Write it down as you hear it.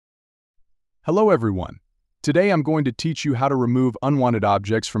Hello everyone. Today I'm going to teach you how to remove unwanted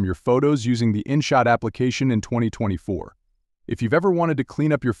objects from your photos using the Inshot application in 2024. If you've ever wanted to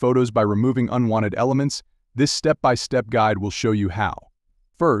clean up your photos by removing unwanted elements, this step-by-step guide will show you how.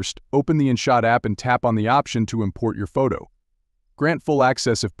 First, open the Inshot app and tap on the option to import your photo. Grant full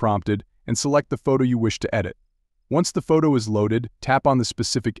access if prompted, and select the photo you wish to edit. Once the photo is loaded, tap on the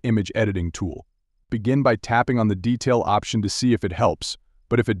specific image editing tool. Begin by tapping on the detail option to see if it helps,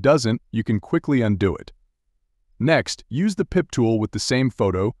 but if it doesn't, you can quickly undo it. Next, use the pip tool with the same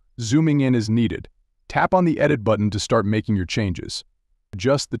photo, zooming in as needed. Tap on the edit button to start making your changes.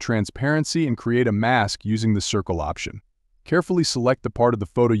 Adjust the transparency and create a mask using the circle option. Carefully select the part of the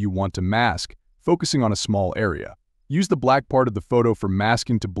photo you want to mask, focusing on a small area. Use the black part of the photo for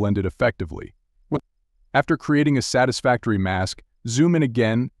masking to blend it effectively. After creating a satisfactory mask, zoom in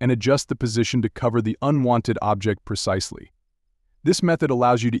again and adjust the position to cover the unwanted object precisely. This method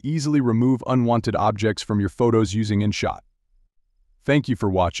allows you to easily remove unwanted objects from your photos using Inshot. Thank you for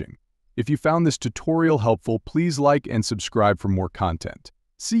watching. If you found this tutorial helpful, please like and subscribe for more content.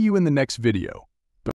 See you in the next video.